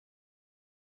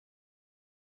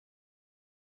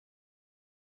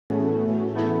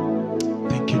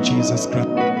Jesus Christ.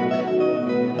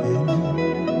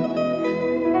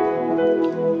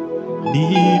 Ni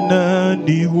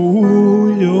nani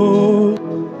huyo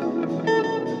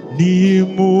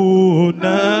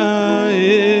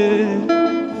nimuonaye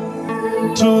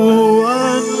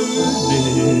tuane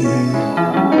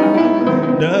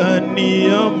ndani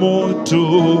ya moto?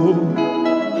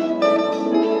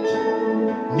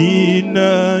 Ni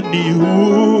nani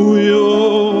huyo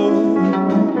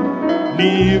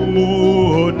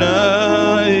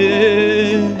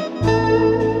nimuonaye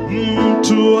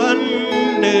mtu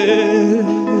wanne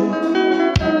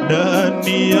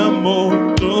ndani ya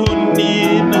moto?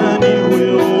 Ni nani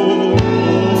huyo?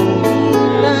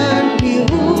 Nani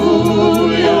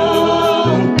huyo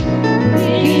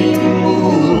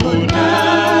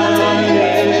nimuonaye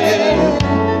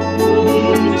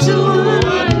mtu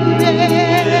wanne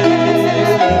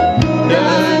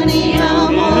ndani ya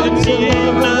moto?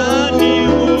 Nani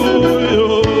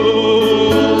huyo?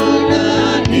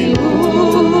 Nani huyo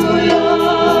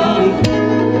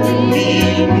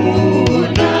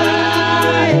nimuonaye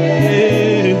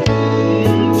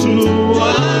mtu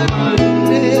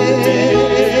wanne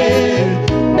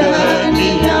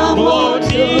ndani ya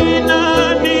moto?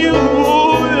 Nani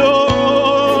huyo?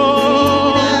 Nani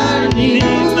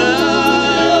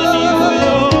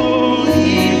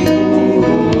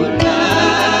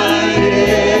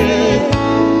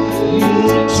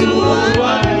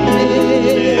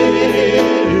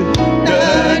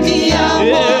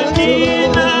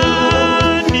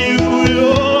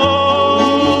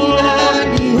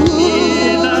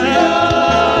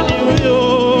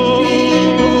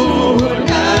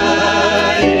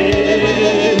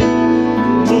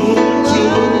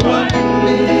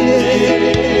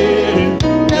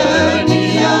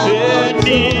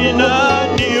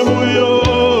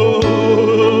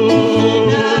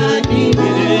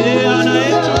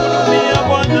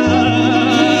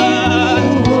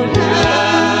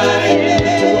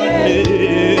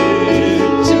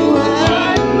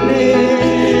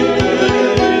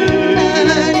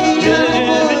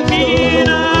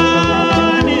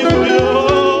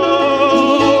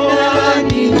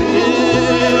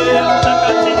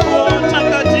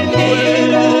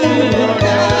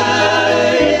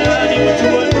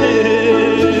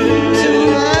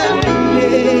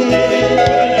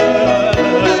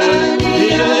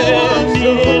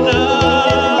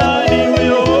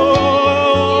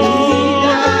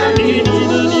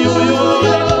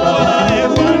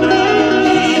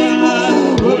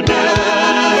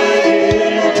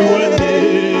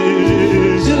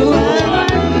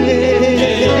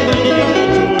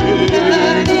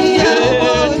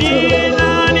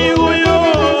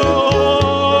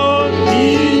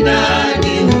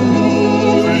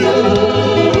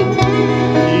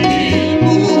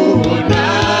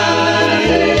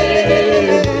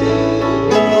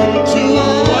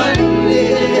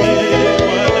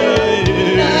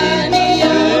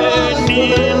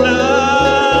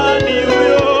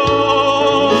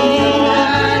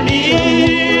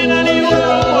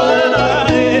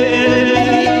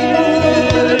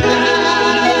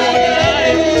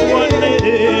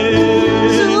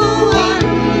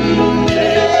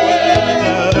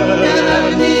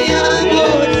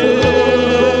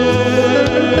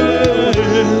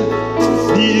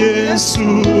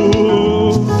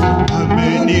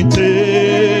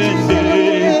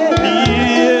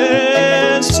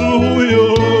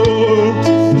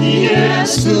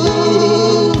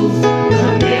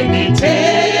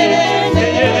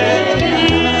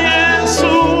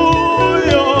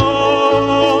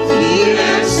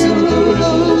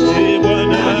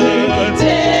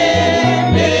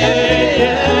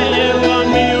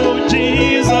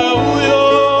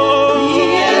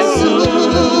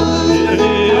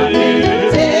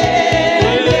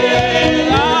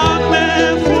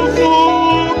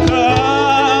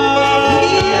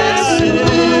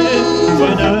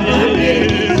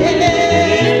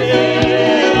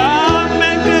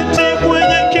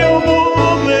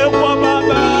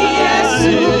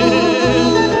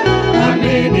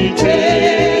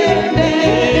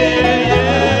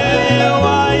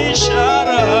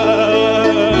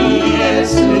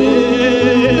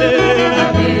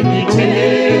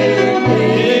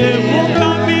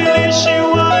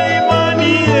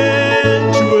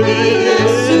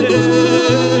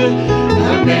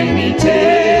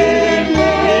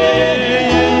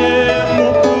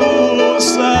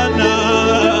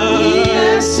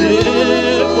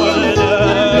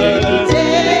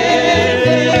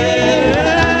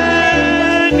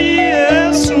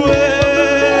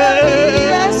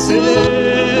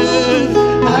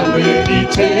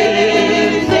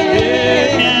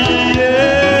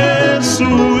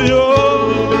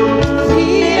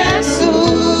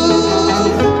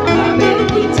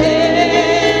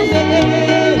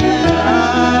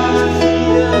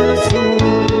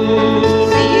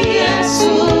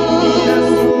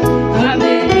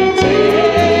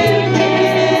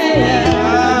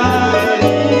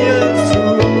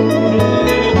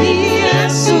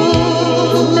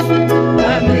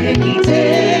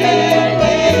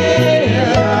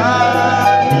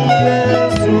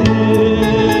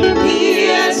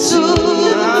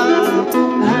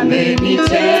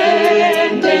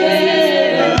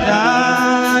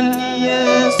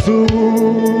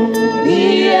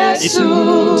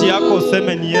sauti yako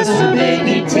useme ni Yesu.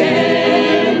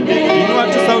 amenitendea. Inua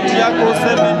tu sauti yako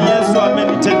useme ni Yesu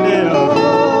amenitendea.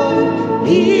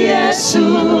 Yesu,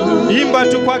 Imba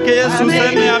tu kwake Yesu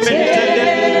useme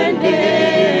amenitendea.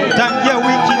 Tangia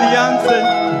wiki nianze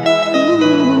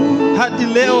hadi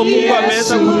leo Mungu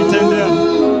ameweza kunitendea.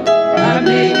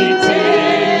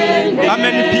 amenitendea.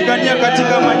 Amenipigania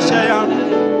katika maisha yangu.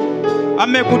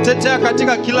 Amekutetea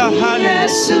katika kila hali.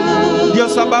 Ndio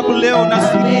sababu leo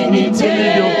nasimama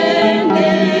hivyo.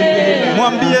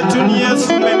 Mwambie tu ni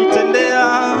Yesu amenitendea.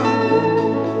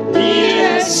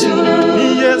 Yesu,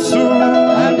 Ni Yesu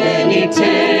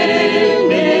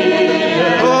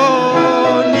amenitendea.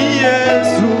 Oh, ni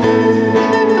Yesu.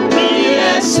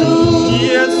 Yesu,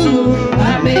 Yesu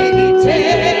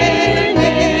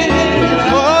amenitendea.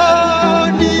 Oh,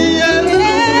 ni Yesu.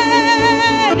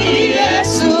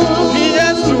 Yesu, Ni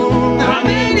Yesu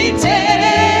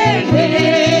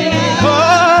amenitendea.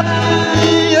 Oh,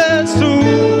 ni Yesu.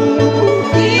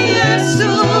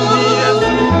 Yesu,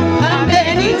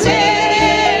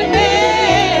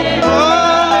 amenitendea.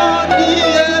 Oh, ni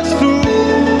Yesu.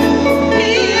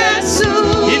 Yesu,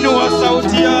 Inua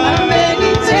sauti yako.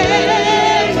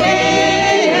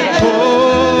 amenitendea.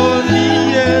 Oh, ni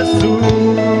Yesu.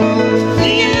 Yesu,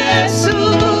 Ni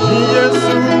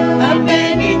Yesu.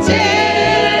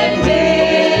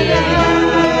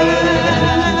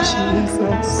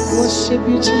 worship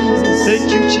you, Jesus.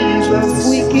 Thank you, Jesus.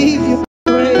 We give you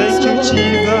praise. Thank you,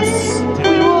 Jesus.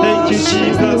 Thank you,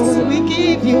 Jesus. We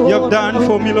give you. You have done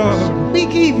for me, Lord. We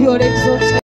give you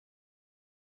exaltation.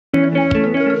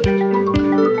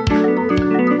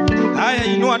 Haya,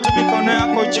 inua tu mikono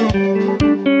yako juu.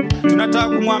 Tunataka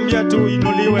kumwambia tu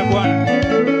inuliwe Bwana.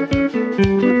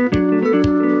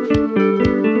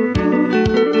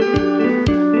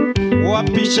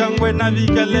 Wapi shangwe na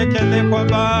vikelekele kwa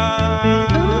Baba.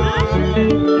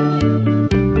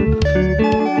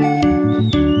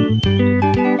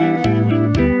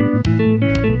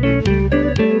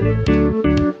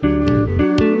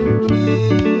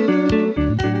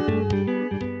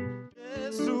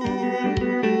 Yesu,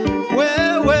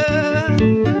 wewe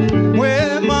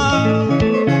wema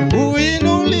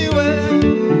uinuliwe.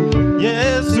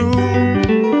 Yesu,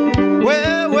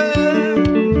 wewe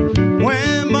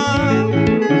wema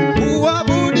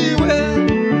uabudiwe.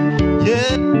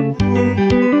 Yesu,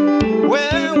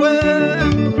 wewe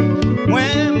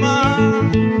wema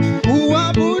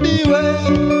uabudiwe.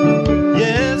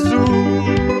 Yesu,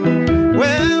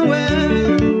 wewe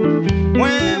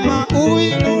wema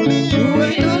uinuliwe.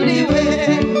 Uinuliwe,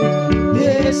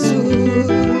 Yesu.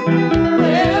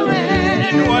 Wewe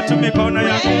Inua tu mikono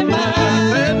yako. wema.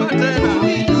 Sema tena.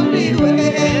 Uinuliwe,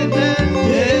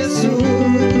 Yesu.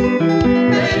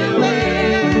 Wewe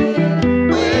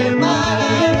wema.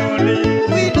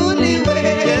 Uinuliwe,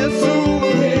 Yesu,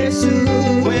 Yesu.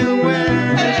 wewe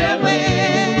Wewe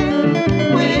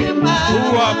wema.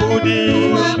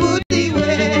 uabudiwe.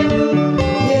 Uabudiwe,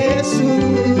 Yesu.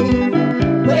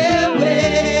 Wewe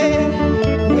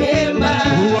wema.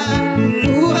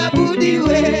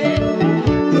 Uabudiwe,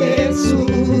 Yesu.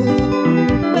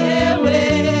 Wewe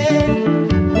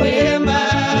wema.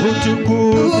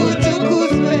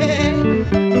 Utukuzwe,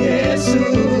 Yesu.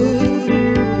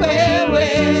 Wewe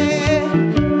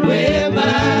wema.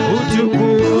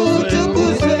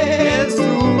 Utukuzwe,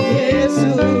 Yesu.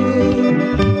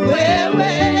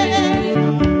 Wewe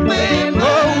wema.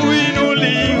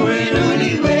 Uinuliwe.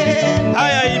 Uinuliwe,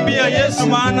 Haya, imbia Yesu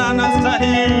maana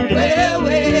anastahili.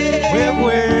 wewe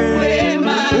Wewe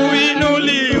wema.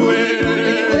 uinuliwe.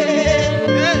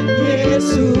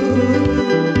 Yesu,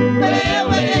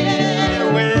 wewe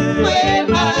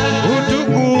wema.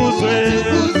 Utukuzwe.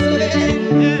 Utukuzwe,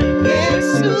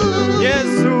 Yesu.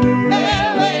 Yesu,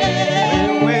 Wewe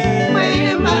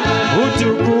wema.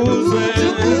 utukuzwe.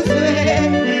 Utukuzwe,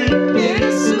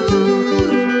 Yesu.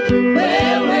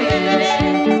 Wewe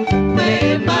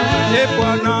wema.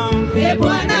 Bwana,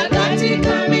 Bwana,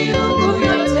 katika miungu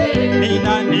yote ni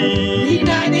nani ni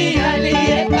nani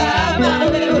aliye kama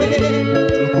wewe?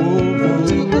 tukufu?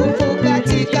 Tukufu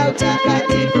katika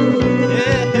utakatifu,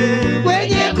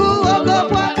 wenye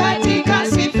kuogopwa katika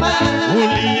sifa,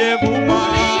 Uliyevuma.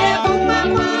 uliyevuma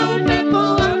kwa upepo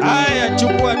wako, Haya,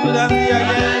 chukua tudanzia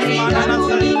Yesu maana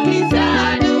anastahili. ikamulikiza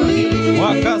adui,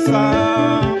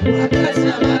 wakasama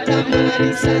kama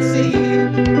risasi,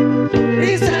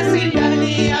 risasi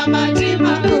ndani ya maji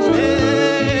makuu.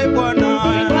 Bwana,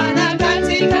 Bwana,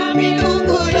 katika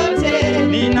miungu yote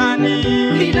ni nani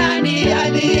ni nani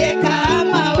aliye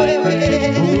kama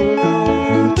wewe?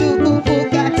 Tukufu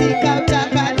katika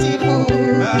utakatifu,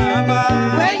 Baba,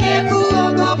 wenye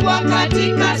kuogopwa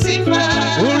katika sifa,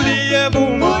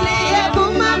 uliyevuma.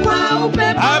 uliyevuma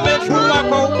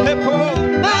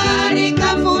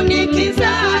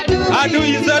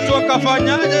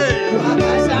wakafanyaje?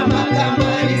 wakazama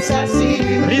kama risasi,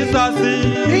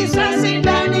 risasi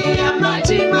ndani ya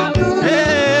maji makuu.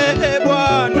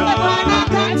 Bwana,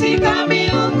 katika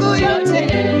miungu yote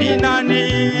ni nani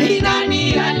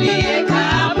aliye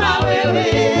kama wewe?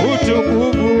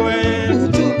 Utukufu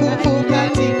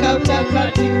katika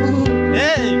utakatifu,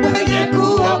 mwenye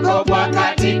kuogopwa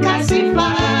katika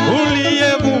sifa,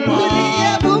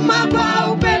 uliyevuma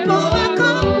kwa upepo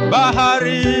wako,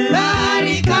 bahari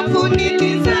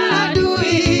kafunikiza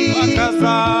adui,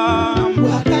 wakazama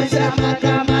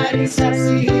kama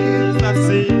risasi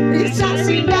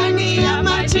ndani ya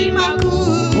maji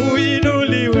makuu.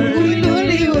 Uinuliwe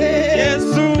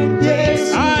Yesu.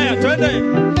 Haya, twende.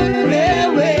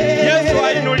 Yesu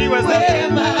ainuliwe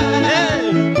wema.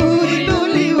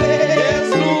 Uinuliwe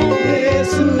Yesu.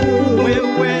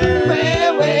 Wewe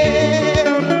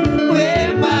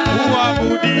wema.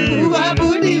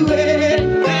 Uabudiwe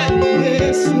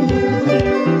Yesu.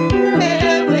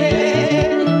 Wewe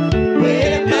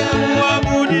wema.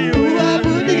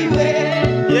 Uabudiwe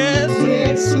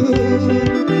Yesu.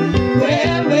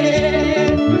 Wewe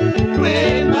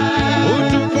wema.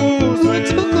 Utukuzwe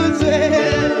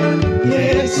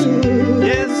Yesu.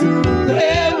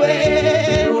 Wewe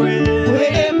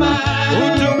wema.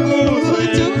 Utukuzwe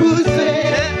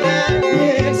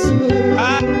Yesu.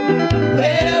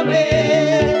 Wewe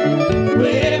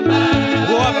wema.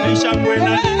 Wapisha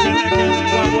kwenda nipelekezi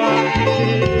kwa Bwana.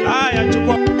 Haya,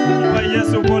 chukua kwa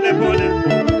Yesu pole pole.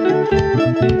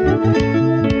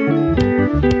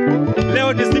 Leo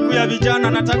ni siku ya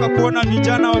vijana, nataka kuona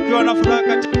vijana wakiwa na furaha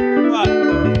katika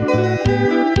Bwana.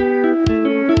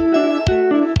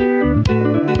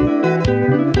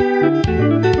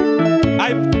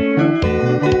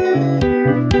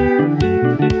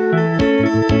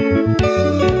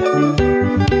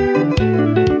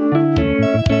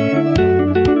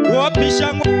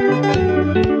 Wapisha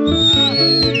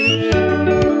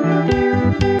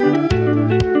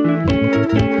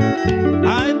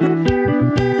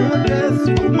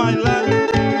my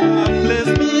life, bless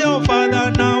me, oh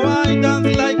Father, now I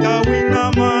dance like a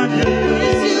winner man.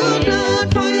 Bless you,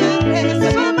 Lord, for your grace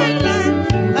over my life.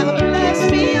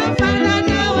 Bless me, oh Father,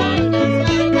 now I dance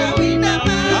like a winner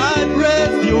man. I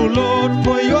praise you, Lord,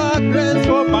 for your grace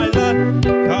for my life.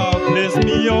 God bless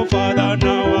me, oh Father,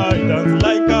 now I dance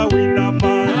like a winner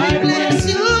man. I bless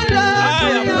you, Lord, for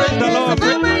your grace over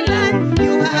my life.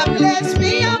 You have blessed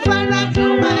me, oh Father,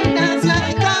 now I dance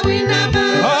like a winner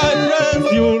man. I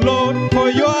praise you, Lord, for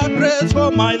your grace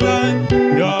for my life.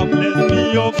 God bless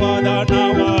me, oh Father,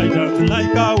 now I dance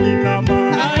like a winner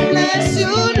man. I bless you,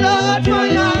 Lord, for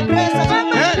your grace over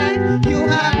my life. You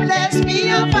have blessed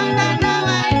me, oh Father, now I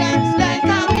dance like a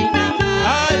winner man. I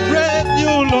praise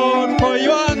you, Lord, for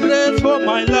your grace for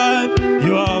my life.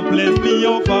 You have blessed me,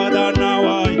 oh Father, now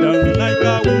I dance like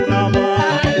a winner man. I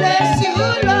bless you,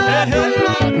 Lord, for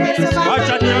your grace over my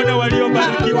Wacha life. nione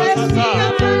waliobarikiwa Bless me, sasa. oh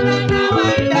Father, now I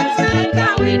dance like a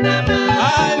winner man. I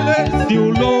bless you,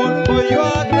 Lord, for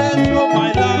your grace for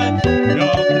my life.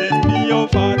 God bless me, oh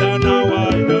Father, now I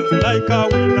dance like a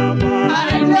winner man. I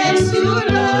bless you, Lord,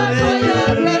 for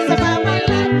your grace over my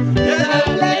life. You have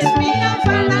blessed me, oh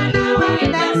Father, now I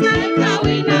dance like a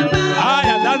winner man.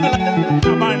 Aya, dance like a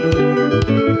winner man.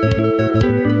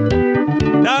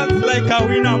 Dance like a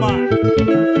winner man.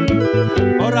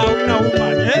 Or a winner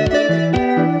woman, eh?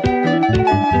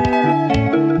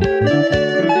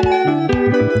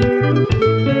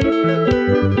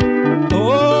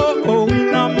 Oh,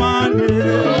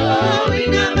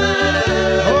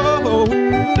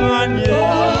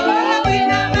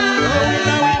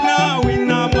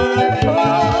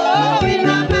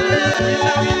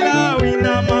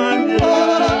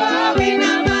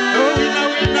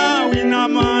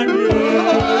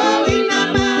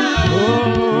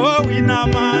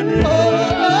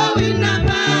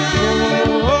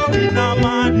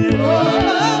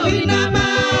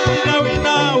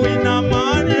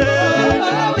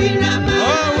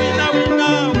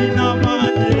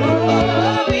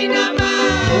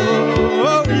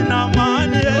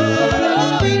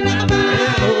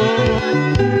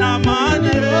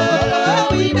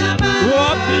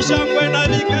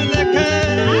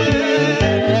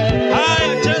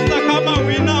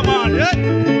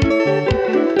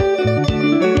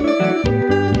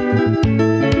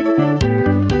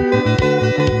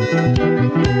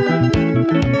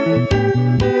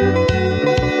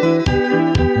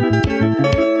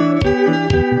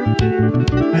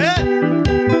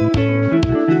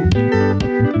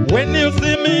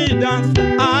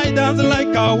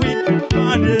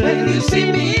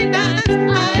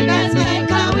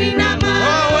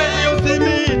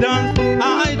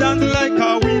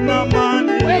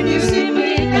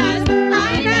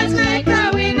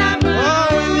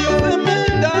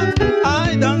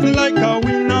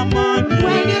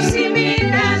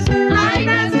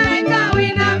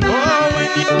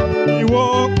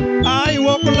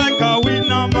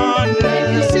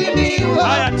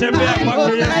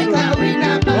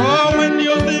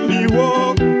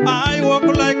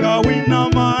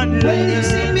 When you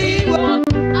see me walk,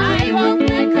 I walk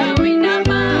like a winner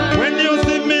man. When you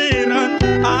see me run,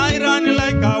 I run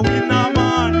like a winner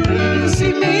man. When you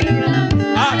see me run,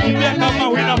 Kimbia kama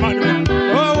winner man.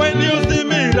 Oh, when you see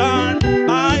me run,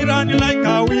 I run like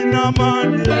a winner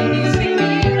man. when you see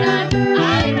me run, I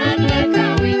run like a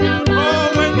winner man. Oh,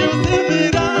 when you see me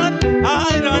run, I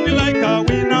run like a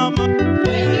winner man.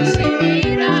 When you see me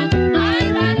run, I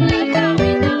run like a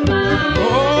winner man.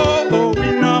 Oh,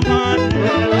 winner man. Oh,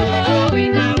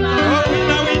 winner man. Oh,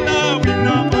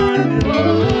 winner man. Oh,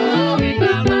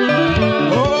 winner man.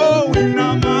 Oh,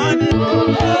 winner man. Oh,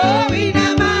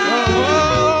 winner man. Oh,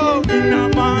 winner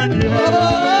man. Oh,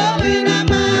 winner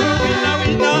man.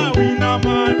 Winner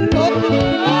man. Oh,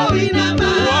 winner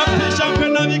man. Wapisha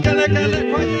kwenda vikelekele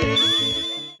kwa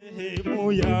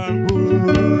sehemu yangu.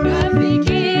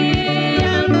 Rafiki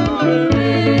yangu wewe,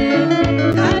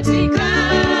 katika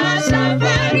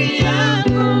safari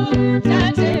yangu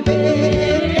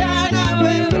tatembea na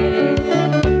wewe.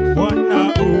 Bwana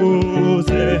u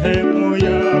sehemu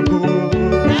yangu.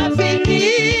 Rafiki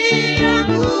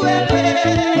yangu wewe,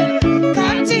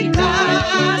 katika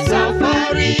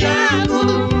safari yangu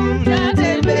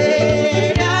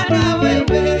tatembea na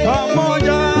wewe.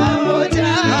 Pamoja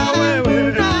na wewe.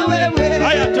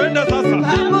 Haya, twende sasa.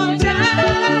 Pamoja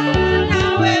na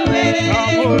wewe,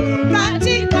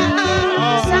 katika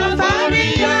safari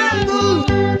yangu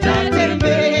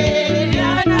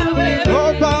tatembea na wewe.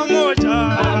 Oh, pamoja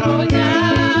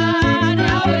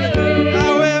Na wewe,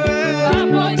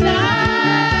 pamoja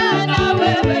na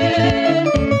wewe,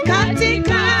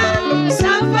 katika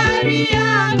safari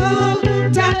yangu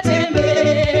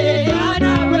tatembea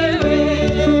na wewe.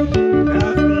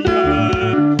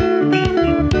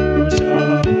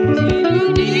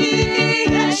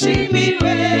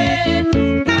 Niheshimiwe,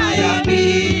 nayo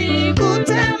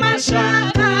nikute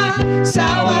mashaka,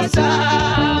 sawa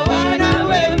sawa na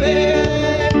wewe.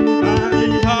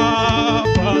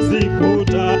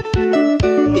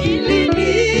 Ili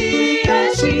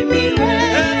niheshimiwe,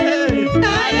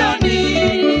 nayo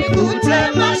nikute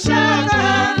mashaka,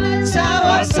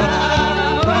 sawa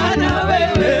sawa na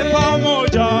wewe.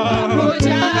 Pamoja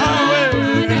na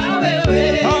wewe,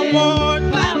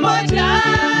 pamoja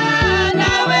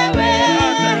na wewe,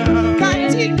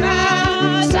 katika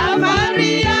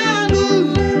safari yangu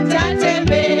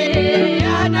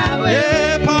tatembea na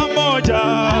wewe. Pamoja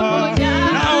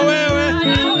na wewe,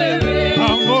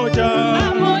 pamoja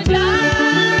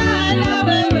na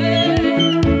wewe,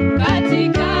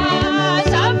 katika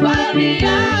safari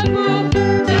yangu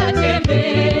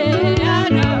tatembea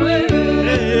na wewe.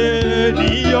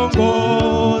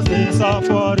 Niongoze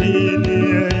safarini.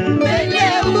 Mbele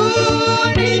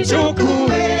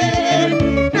unichukue,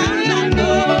 na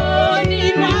mlangoni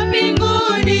mwa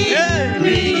mbinguni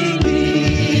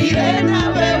niingie na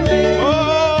wewe.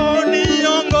 Oh,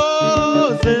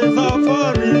 niongoze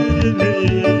safarini.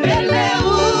 Mbele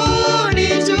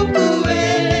unichukue,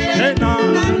 Tena.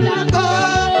 na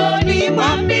mlangoni mwa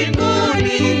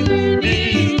mbinguni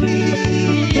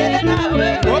niingie na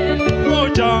wewe.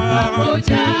 Pamoja na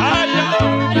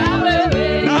wewe,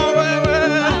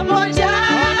 pamoja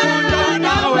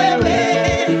na wewe,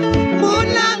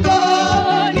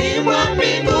 mlangoni mwa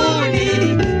mbinguni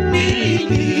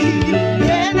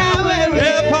niingie na wewe.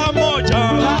 pamoja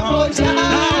Pamoja na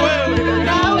wewe,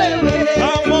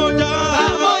 pamoja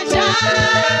pamoja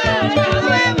na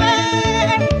wewe,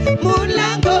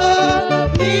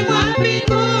 mlangoni mwa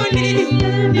mbinguni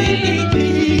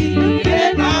niingie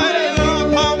na wewe.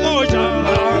 pamoja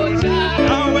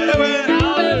na wewe.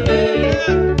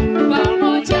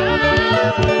 Pamoja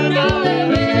na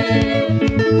wewe,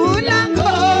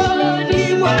 mlangoni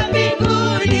mwa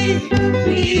mbinguni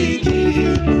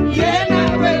niingie na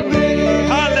wewe.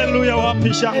 Haleluya,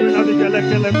 wapisha na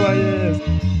vigelekele kwa Yesu.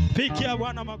 Pikia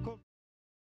Bwana makofi.